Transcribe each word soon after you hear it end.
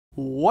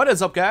What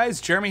is up,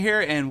 guys? Jeremy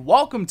here, and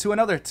welcome to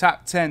another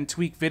top 10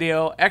 tweak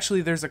video.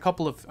 Actually, there's a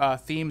couple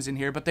of themes in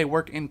here, but they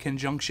work in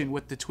conjunction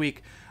with the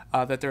tweak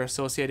that they're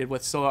associated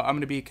with, so I'm going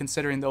to be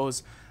considering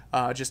those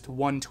just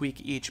one tweak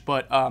each.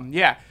 But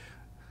yeah,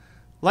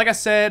 like I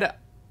said,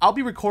 I'll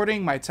be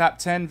recording my top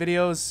 10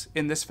 videos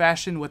in this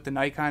fashion with the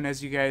Nikon,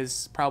 as you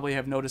guys probably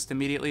have noticed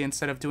immediately,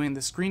 instead of doing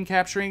the screen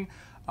capturing.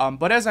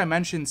 But as I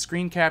mentioned,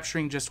 screen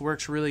capturing just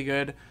works really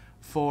good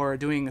for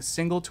doing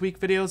single tweak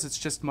videos. It's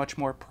just much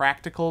more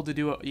practical to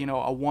do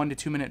a 1 to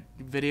 2 minute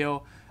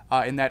video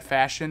in that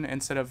fashion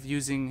instead of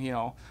using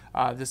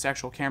this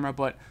actual camera.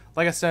 But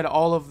like I said,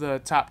 all of the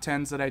top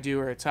 10s that I do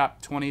are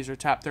top 20s or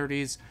top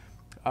 30s,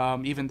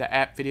 even the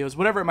app videos,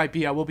 whatever it might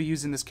be, I will be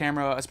using this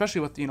camera,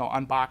 especially with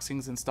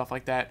unboxings and stuff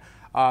like that.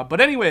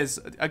 But anyways,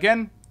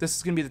 again, this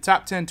is gonna be the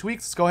top 10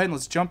 tweaks. Let's go ahead and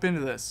let's jump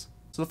into this.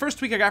 So the first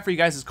tweak I got for you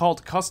guys is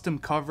called custom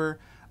cover.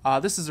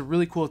 This is a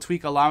really cool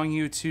tweak allowing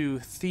you to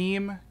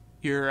theme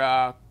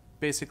your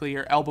basically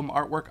your album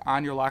artwork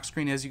on your lock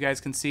screen. As you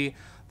guys can see,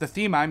 the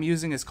theme I'm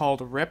using is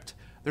called Ripped.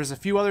 There's a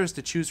few others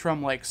to choose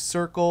from, like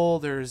Circle,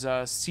 there's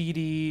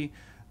CD,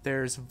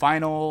 there's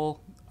Vinyl,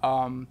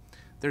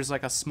 there's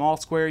like a small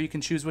square you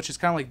can choose, which is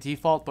kind of like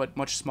default but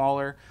much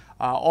smaller.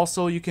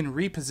 Also, you can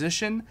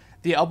reposition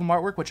the album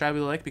artwork, which I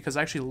really like because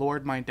I actually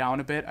lowered mine down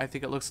a bit. I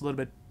think it looks a little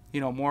bit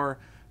more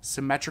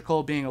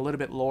symmetrical, being a little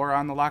bit lower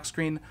on the lock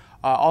screen.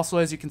 Also,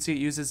 as you can see, it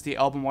uses the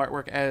album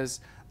artwork as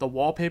the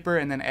wallpaper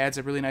and then adds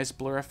a really nice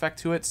blur effect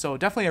to it. So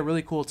definitely a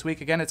really cool tweak.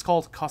 Again, it's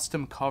called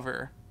custom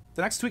cover.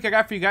 The next tweak I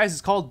got for you guys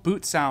is called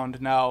BootSound.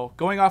 Now,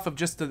 going off of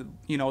just the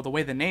the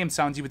way the name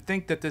sounds, you would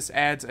think that this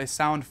adds a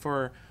sound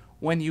for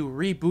when you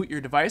reboot your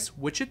device,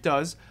 which it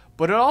does,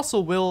 but it also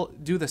will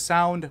do the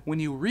sound when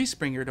you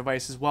respring your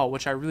device as well,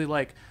 which I really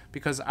like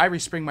because I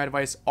respring my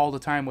device all the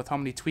time with how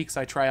many tweaks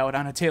I try out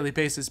on a daily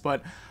basis.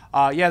 But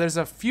yeah, there's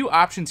a few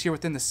options here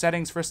within the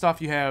settings. First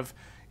off, you have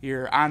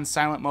your on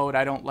silent mode.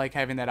 I don't like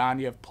having that on.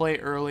 You have play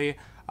early,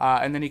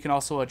 and then you can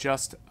also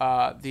adjust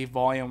the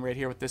volume right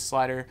here with this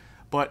slider.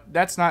 But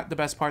that's not the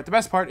best part. The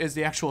best part is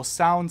the actual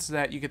sounds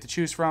that you get to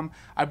choose from.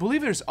 I believe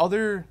there's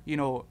other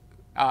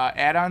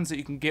add-ons that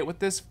you can get with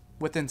this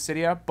within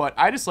Cydia, but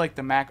I just like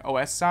the Mac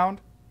OS sound.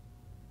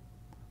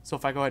 So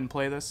if I go ahead and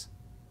play this,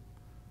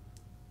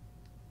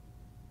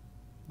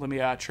 let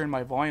me turn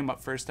my volume up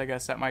first. I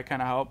guess that might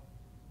kind of help.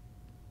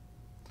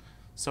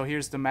 So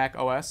here's the Mac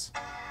OS.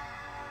 I'm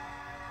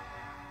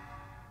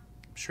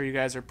sure you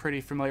guys are pretty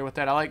familiar with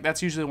that.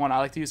 That's usually the one I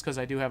like to use because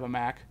I do have a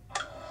Mac.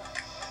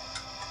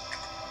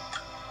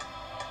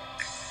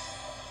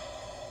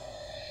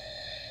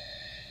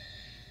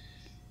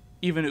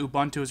 Even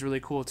Ubuntu is really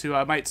cool too.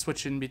 I might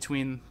switch in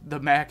between the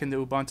Mac and the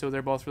Ubuntu.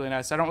 They're both really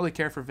nice. I don't really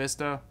care for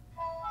Vista.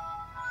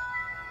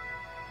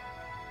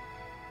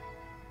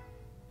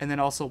 And then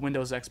also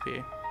Windows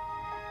XP.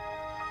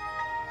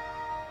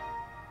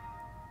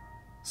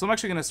 So I'm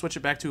actually going to switch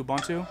it back to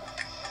Ubuntu.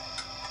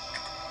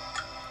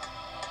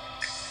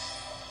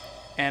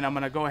 And I'm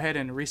going to go ahead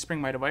and respring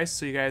my device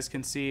so you guys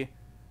can see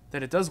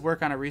that it does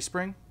work on a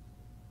respring.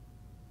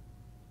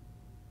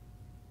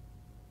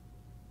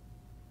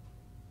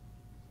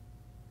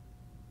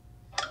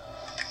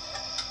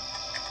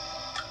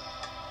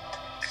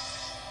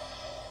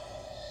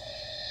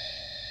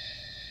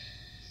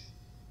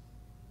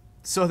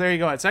 So there you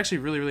go. It's actually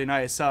really, really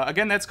nice.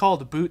 Again, that's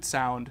called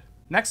BootSound.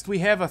 Next, we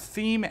have a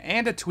theme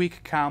and a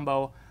tweak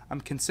combo.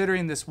 I'm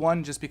considering this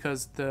one just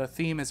because the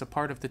theme is a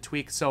part of the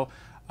tweak. So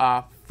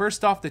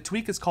first off, the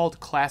tweak is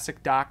called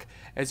ClassicDoc.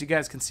 As you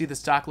guys can see,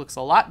 this dock looks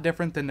a lot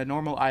different than the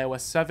normal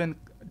iOS 7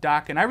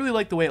 dock, and I really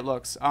like the way it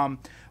looks.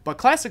 But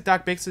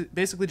ClassicDoc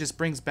basically just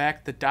brings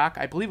back the dock.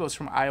 I believe it was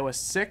from iOS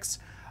 6.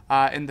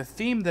 And the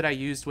theme that I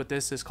used with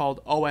this is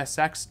called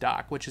OSX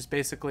dock, which is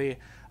basically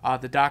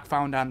the dock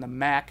found on the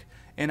Mac.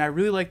 And I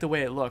really like the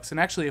way it looks. And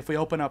actually, if we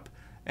open up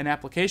an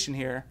application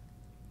here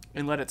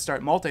and let it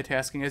start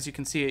multitasking, as you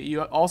can see,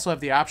 you also have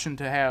the option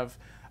to have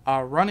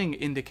running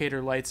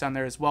indicator lights on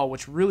there as well,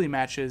 which really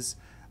matches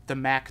the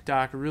Mac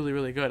dock really,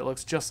 really good. It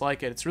looks just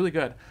like it. It's really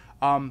good.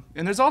 And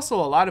there's also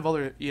a lot of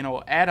other,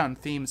 add-on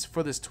themes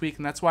for this tweak,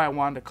 and that's why I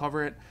wanted to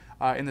cover it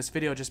in this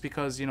video, just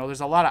because,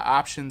 there's a lot of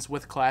options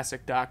with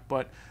ClassicDoc,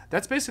 but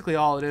that's basically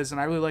all it is, and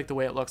I really like the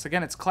way it looks.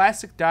 Again, it's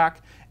ClassicDoc,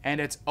 and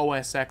it's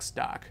OSX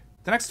dock.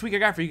 The next tweak I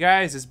got for you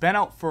guys has been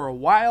out for a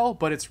while,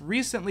 but it's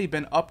recently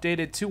been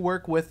updated to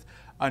work with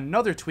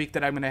another tweak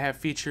that I'm going to have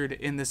featured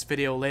in this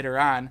video later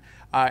on.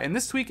 And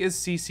this tweak is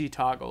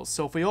CCToggles.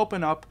 So if we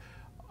open up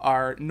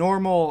our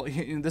normal,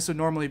 this would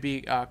normally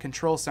be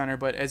Control Center,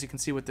 but as you can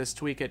see with this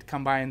tweak, it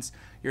combines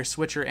your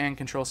switcher and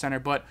Control Center.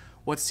 But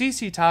what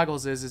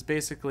CCToggles is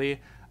basically,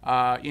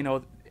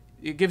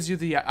 it gives you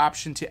the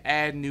option to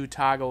add new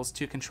toggles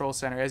to Control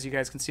Center. As you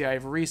guys can see, I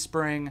have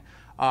respring.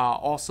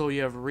 Also,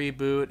 you have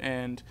reboot,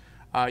 and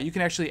you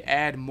can actually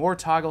add more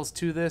toggles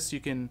to this. You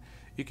can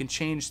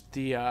change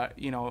the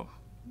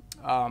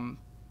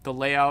the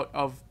layout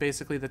of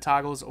basically the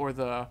toggles, or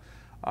the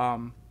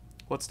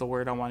what's the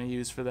word I want to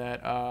use for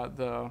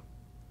that?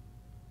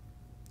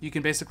 You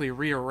can basically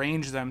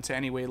rearrange them to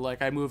any way.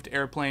 Like I moved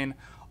airplane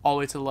all the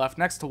way to the left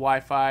next to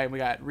Wi-Fi. We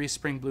got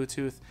Respring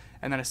Bluetooth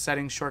and then a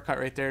settings shortcut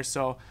right there.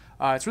 So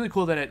it's really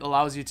cool that it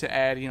allows you to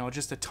add,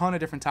 just a ton of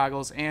different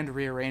toggles and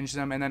rearrange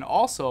them. And then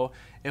also,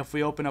 if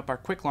we open up our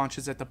quick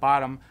launches at the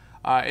bottom,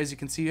 as you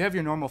can see, you have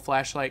your normal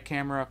flashlight,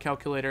 camera,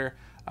 calculator,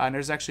 and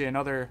there's actually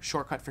another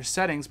shortcut for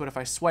settings. But if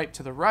I swipe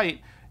to the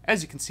right,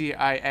 as you can see,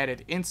 I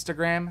added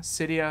Instagram,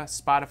 Cydia,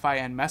 Spotify,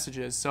 and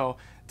Messages. So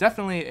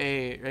definitely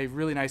a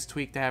really nice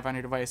tweak to have on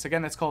your device.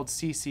 Again, that's called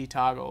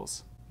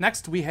CCToggles.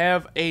 Next, we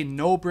have a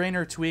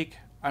no-brainer tweak.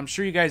 I'm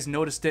sure you guys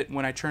noticed it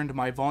when I turned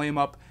my volume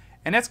up,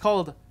 and that's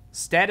called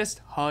Status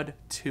HUD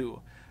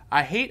 2.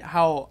 I hate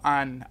how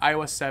on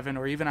iOS 7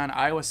 or even on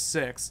iOS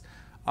 6,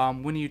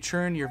 when you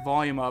turn your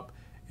volume up,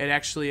 it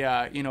actually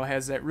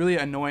has that really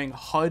annoying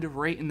HUD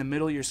right in the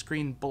middle of your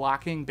screen,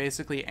 blocking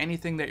basically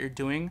anything that you're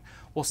doing.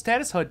 Well,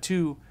 Status HUD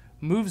 2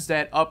 moves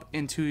that up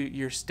into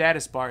your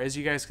status bar. As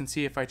you guys can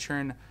see, if I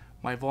turn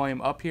my volume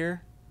up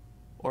here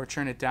or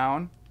turn it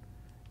down,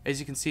 as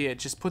you can see, it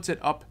just puts it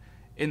up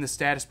in the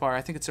status bar.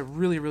 I think it's a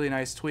really, really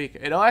nice tweak.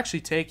 It'll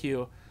actually take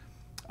you,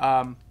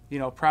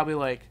 probably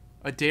like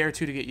a day or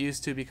two to get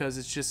used to, because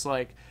it's just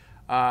like,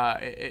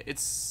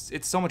 it's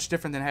so much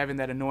different than having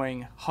that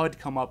annoying HUD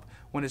come up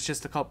when it's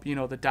just a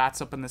couple, the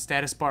dots up in the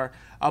status bar.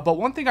 But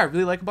one thing I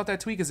really like about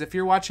that tweak is if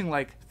you're watching,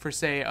 like, for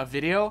say a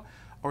video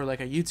or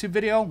like a YouTube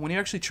video, when you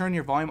actually turn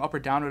your volume up or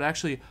down, it'll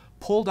actually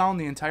pull down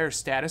the entire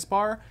status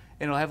bar,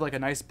 and it'll have like a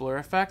nice blur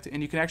effect,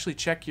 and you can actually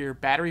check your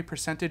battery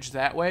percentage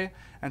that way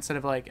instead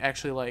of like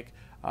actually like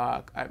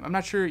I'm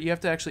not sure, you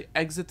have to actually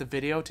exit the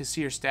video to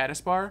see your status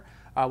bar.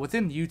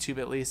 Within YouTube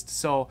at least.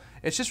 So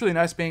it's just really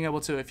nice being able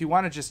to, if you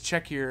want to just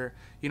check your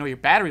your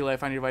battery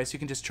life on your device, you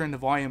can just turn the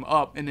volume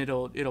up and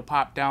it'll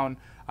pop down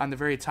on the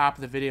very top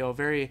of the video.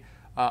 Very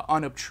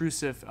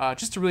unobtrusive.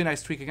 Just a really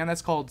nice tweak. Again,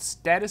 that's called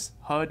Status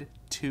HUD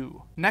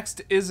 2.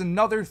 Next is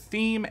another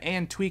theme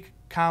and tweak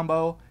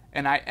combo,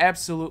 and I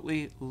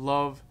absolutely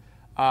love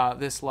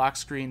this lock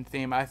screen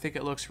theme. I think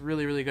it looks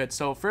really, really good.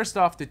 So first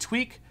off, the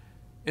tweak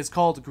is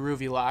called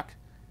Groovy Lock.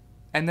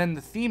 And then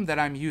the theme that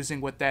I'm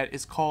using with that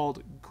is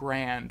called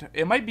Grand.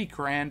 It might be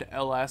Grand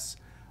LS.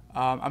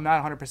 I'm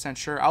not 100%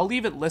 sure. I'll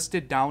leave it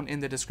listed down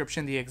in the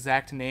description, the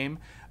exact name,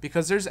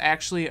 because there's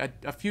actually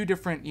a few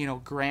different,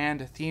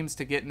 Grand themes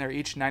to get in there,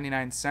 each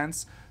 99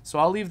 cents. So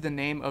I'll leave the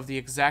name of the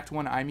exact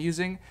one I'm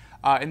using.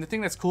 And the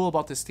thing that's cool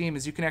about this theme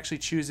is you can actually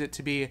choose it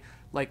to be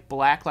like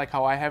black, like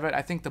how I have it.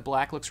 I think the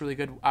black looks really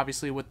good,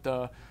 obviously, with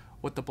the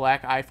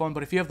black iPhone.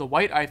 But if you have the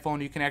white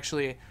iPhone, you can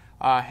actually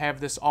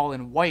have this all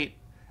in white.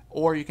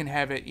 Or you can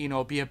have it,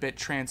 be a bit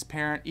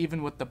transparent.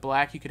 Even with the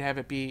black, you could have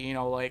it be,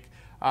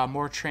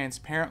 more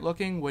transparent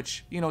looking,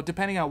 which,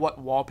 depending on what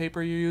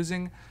wallpaper you're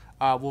using,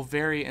 will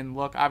vary in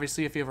look.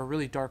 Obviously, if you have a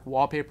really dark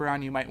wallpaper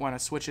on, you might want to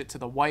switch it to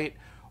the white,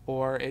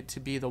 or it to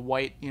be the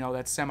white,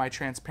 that's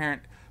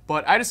semi-transparent.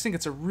 But I just think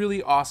it's a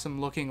really awesome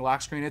looking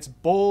lock screen. It's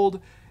bold,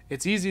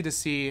 it's easy to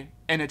see,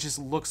 and it just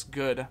looks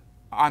good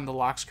on the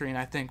lock screen,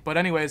 I think. But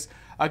anyways,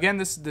 again,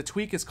 the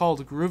tweak is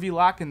called Groovy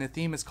Lock, and the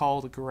theme is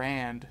called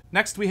Grand.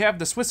 Next, we have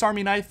the Swiss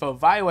Army knife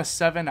of iOS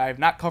 7. I have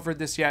not covered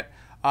this yet,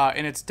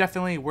 and it's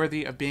definitely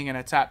worthy of being in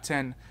a top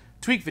 10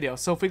 tweak video.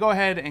 So if we go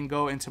ahead and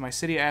go into my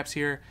Cydia apps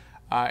here,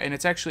 and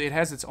it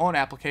has its own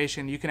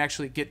application. You can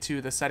actually get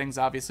to the settings,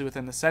 obviously,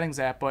 within the settings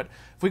app. But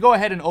if we go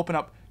ahead and open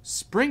up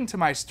Spring to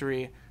My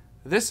 3,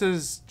 this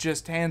is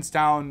just hands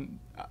down,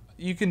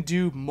 you can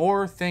do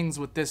more things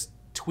with this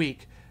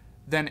tweak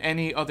than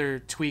any other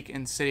tweak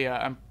in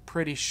Cydia. I'm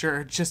pretty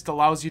sure it just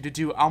allows you to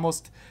do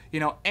almost,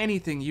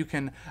 anything you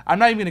can. I'm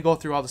not even going to go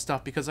through all the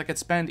stuff because I could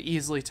spend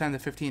easily 10 to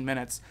 15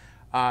 minutes,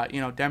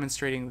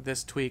 demonstrating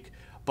this tweak.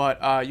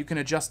 But you can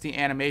adjust the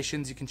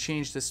animations, you can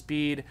change the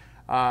speed,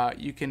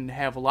 you can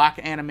have lock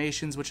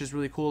animations, which is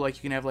really cool. Like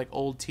you can have like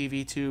old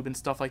TV tube and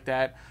stuff like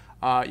that.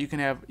 You can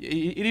have,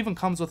 it even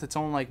comes with its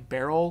own like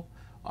barrel,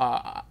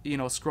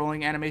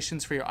 scrolling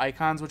animations for your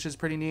icons, which is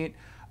pretty neat.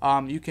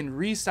 You can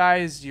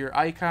resize your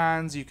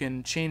icons, you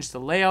can change the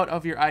layout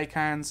of your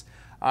icons,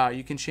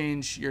 you can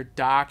change your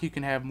dock, you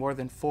can have more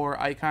than 4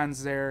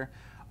 icons there.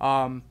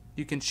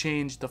 You can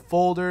change the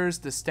folders,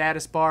 the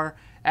status bar.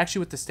 Actually,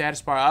 with the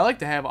status bar, I like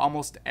to have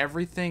almost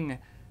everything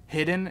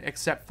hidden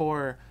except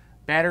for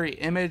battery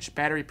image,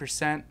 battery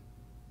percent,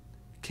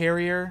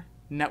 carrier,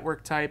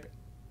 network type,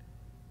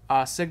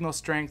 signal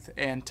strength,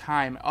 and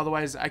time.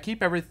 Otherwise, I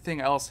keep everything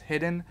else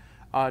hidden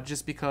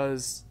just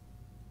because,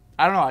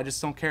 I don't know, I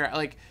just don't care.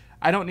 Like,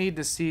 I don't need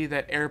to see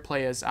that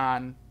AirPlay is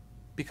on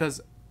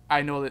because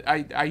I know that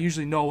I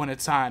usually know when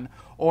it's on.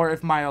 Or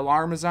if my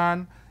alarm is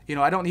on,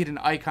 I don't need an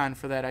icon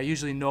for that. I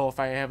usually know if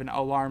I have an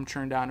alarm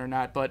turned on or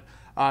not. But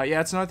yeah,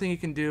 it's another thing you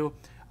can do.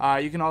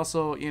 You can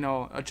also,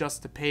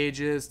 adjust the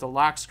pages, the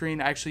lock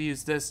screen. I actually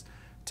use this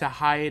to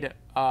hide,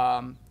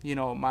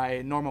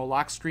 my normal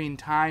lock screen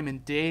time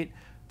and date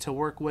to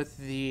work with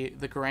the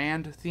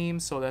Grand theme.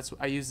 So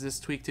I use this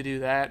tweak to do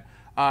that.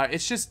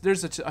 It's just,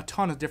 there's a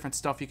ton of different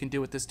stuff you can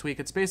do with this tweak.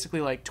 It's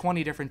basically like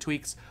 20 different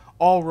tweaks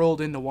all rolled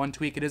into one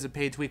tweak. It is a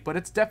paid tweak, but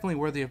it's definitely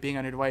worthy of being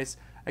on your device.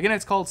 Again,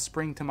 it's called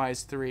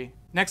Springtomize 3.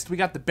 Next, we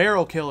got the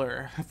barrel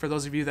killer. For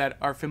those of you that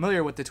are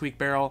familiar with the tweak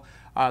barrel,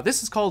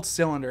 this is called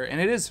Cylinder, and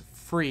it is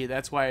free.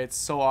 That's why it's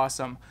so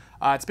awesome.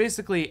 It's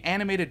basically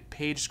animated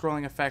page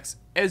scrolling effects.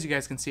 As you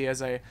guys can see,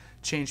 as I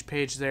change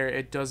page there,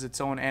 it does its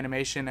own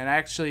animation. And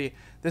actually,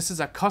 this is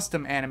a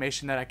custom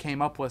animation that I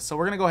came up with. So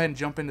we're going to go ahead and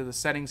jump into the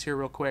settings here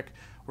real quick.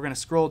 We're going to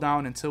scroll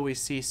down until we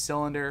see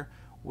Cylinder,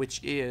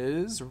 which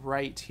is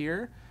right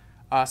here.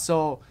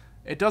 So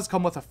it does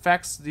come with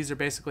effects. These are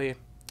basically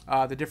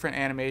the different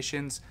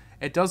animations.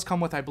 It does come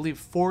with, I believe,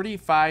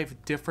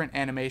 45 different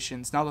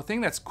animations. Now, the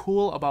thing that's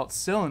cool about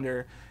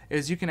Cylinder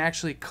is you can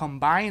actually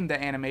combine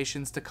the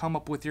animations to come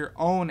up with your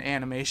own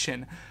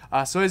animation.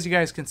 So as you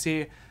guys can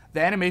see,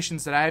 the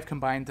animations that I have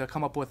combined to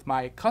come up with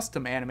my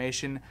custom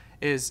animation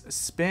is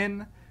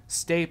spin,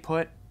 stay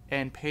put,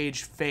 and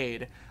page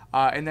fade.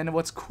 And then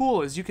what's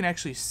cool is you can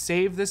actually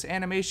save this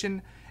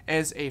animation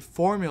as a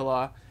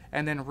formula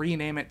and then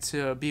rename it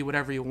to be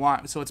whatever you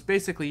want. So it's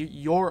basically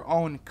your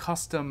own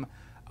custom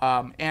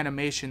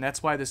animation.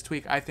 That's why this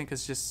tweak, I think,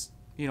 is just,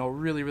 you know,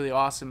 really, really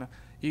awesome.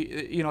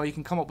 You know, you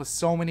can come up with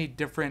so many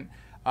different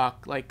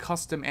like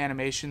custom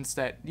animations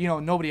that, you know,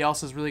 nobody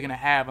else is really going to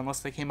have unless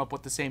they came up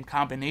with the same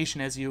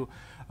combination as you,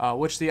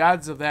 which the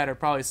odds of that are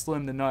probably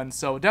slim to none.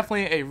 So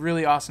definitely a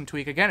really awesome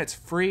tweak. Again, it's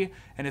free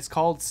and it's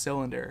called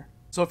Cylinder.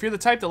 So if you're the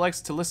type that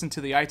likes to listen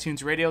to the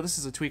iTunes radio, this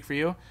is a tweak for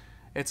you.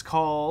 It's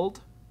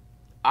called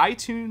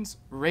iTunes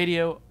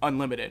Radio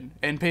Unlimited,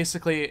 and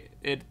basically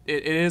it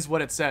is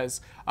what it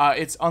says.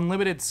 It's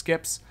unlimited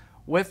skips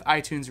with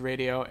iTunes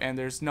Radio, and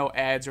there's no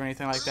ads or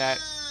anything like that.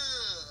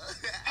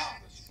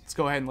 Let's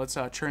go ahead and let's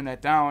turn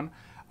that down.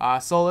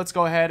 So let's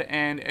go ahead,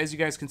 and as you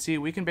guys can see,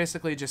 we can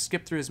basically just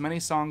skip through as many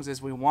songs as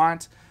we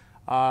want.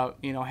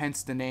 You know,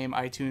 hence the name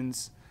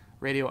iTunes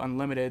Radio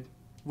Unlimited,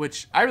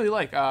 which I really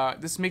like.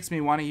 This makes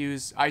me want to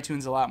use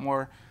iTunes a lot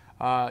more.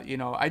 You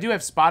know, I do have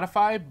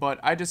Spotify,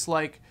 but I just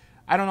like,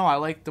 I don't know, I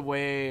like the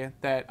way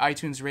that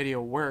iTunes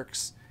Radio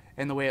works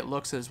and the way it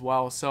looks as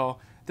well. So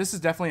this is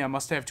definitely a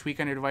must-have tweak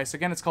on your device.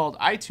 Again, it's called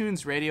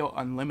iTunes Radio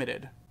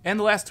Unlimited. And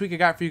the last tweak I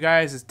got for you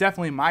guys is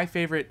definitely my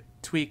favorite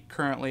tweak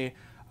currently.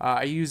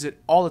 I use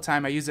it all the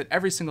time. I use it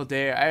every single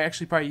day. I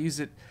actually probably use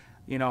it,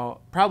 you know,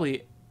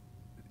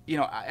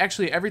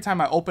 actually every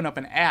time I open up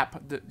an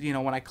app, you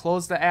know, when I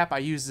close the app, I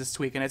use this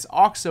tweak, and it's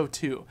Oxo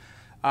II.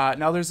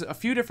 Now, there's a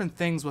few different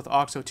things with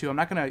Oxo II. I'm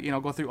not going to, you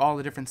know, go through all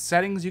the different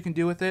settings you can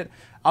do with it.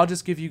 I'll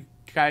just give you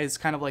guys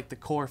kind of like the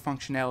core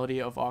functionality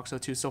of Oxo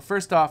II. So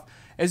first off,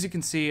 as you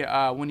can see,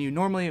 when you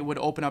normally would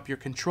open up your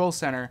control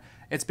center,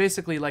 it's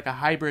basically like a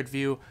hybrid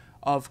view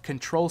of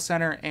control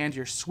center and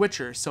your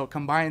switcher. So it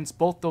combines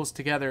both those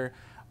together,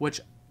 which,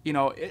 you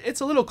know,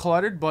 it's a little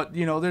cluttered, but,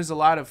 you know, there's a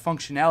lot of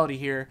functionality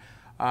here.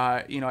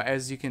 You know,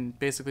 as you can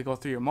basically go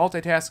through your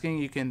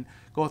multitasking, you can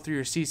go through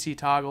your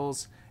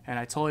CCToggles, and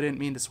I totally didn't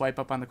mean to swipe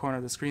up on the corner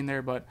of the screen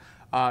there, but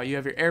you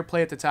have your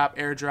AirPlay at the top,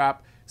 AirDrop,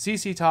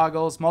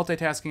 CCToggles,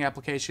 multitasking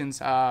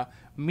applications,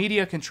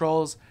 media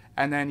controls,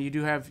 and then you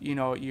do have, you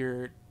know,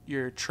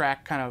 your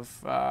track kind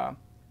of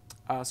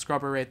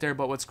scrubber right there.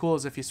 But what's cool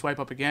is if you swipe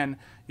up again,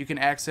 you can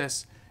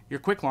access your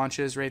quick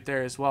launches right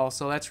there as well.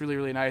 So that's really,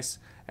 really nice,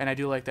 and I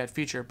do like that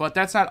feature. But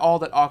that's not all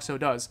that Oxo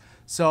does.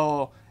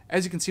 So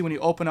as you can see, when you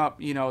open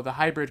up, you know, the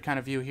hybrid kind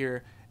of view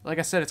here, like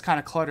I said, it's kind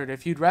of cluttered.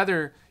 If you'd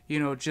rather, you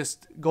know,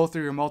 just go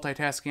through your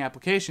multitasking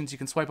applications, you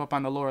can swipe up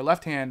on the lower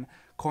left-hand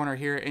corner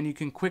here, and you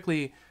can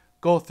quickly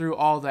go through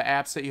all the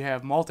apps that you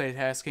have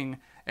multitasking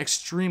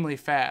extremely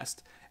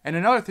fast. And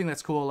another thing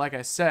that's cool, like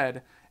I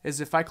said,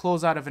 is if I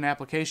close out of an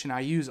application,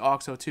 I use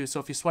Oxo II. So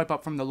if you swipe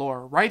up from the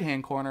lower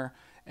right-hand corner,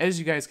 as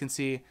you guys can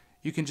see,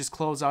 you can just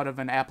close out of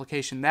an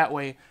application that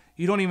way.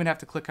 You don't even have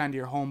to click onto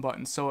your home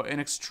button. So an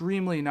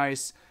extremely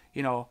nice,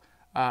 you know,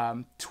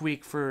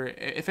 tweak for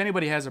if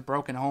anybody has a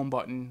broken home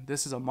button.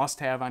 This is a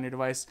must-have on your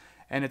device,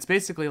 and it's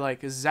basically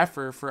like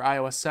Zephyr for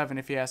iOS 7,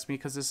 if you ask me,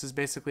 because this is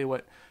basically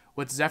what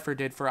Zephyr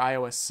did for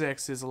iOS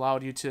 6, is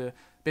allowed you to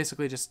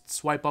basically just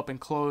swipe up and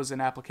close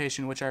an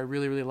application, which I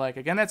really, really like.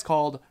 Again, that's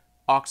called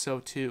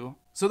Oxo II.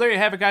 So there you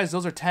have it, guys.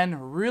 Those are 10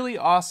 really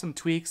awesome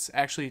tweaks,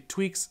 actually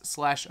tweaks /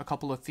 a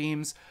couple of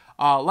themes.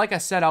 Like I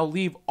said, I'll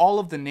leave all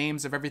of the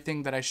names of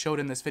everything that I showed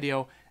in this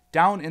video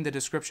down in the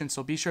description,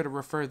 so be sure to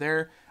refer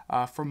there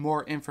for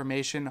more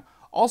information.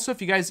 Also,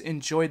 if you guys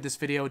enjoyed this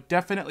video,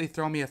 definitely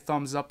throw me a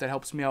thumbs up. That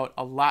helps me out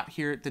a lot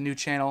here at the new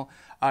channel.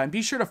 And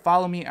be sure to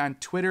follow me on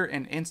Twitter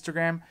and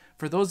Instagram.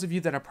 For those of you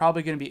that are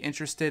probably going to be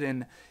interested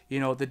in, you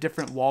know, the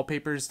different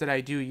wallpapers that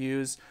I do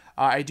use,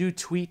 I do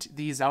tweet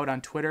these out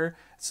on Twitter,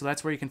 so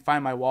that's where you can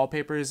find my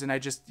wallpapers. And I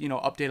just, you know,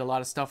 update a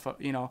lot of stuff,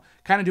 you know,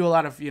 kind of do a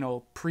lot of, you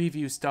know,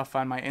 preview stuff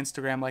on my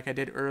Instagram like I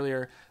did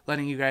earlier,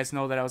 letting you guys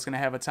know that I was going to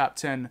have a top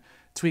 10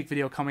 tweak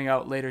video coming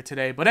out later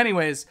today. But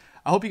anyways,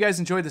 I hope you guys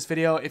enjoyed this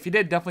video. If you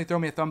did, definitely throw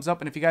me a thumbs up.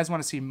 And if you guys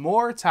want to see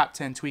more top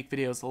 10 tweak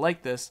videos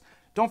like this,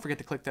 don't forget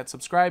to click that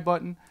subscribe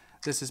button.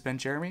 This has been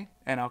Jeremy,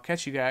 and I'll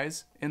catch you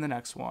guys in the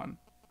next one.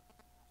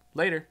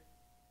 Later.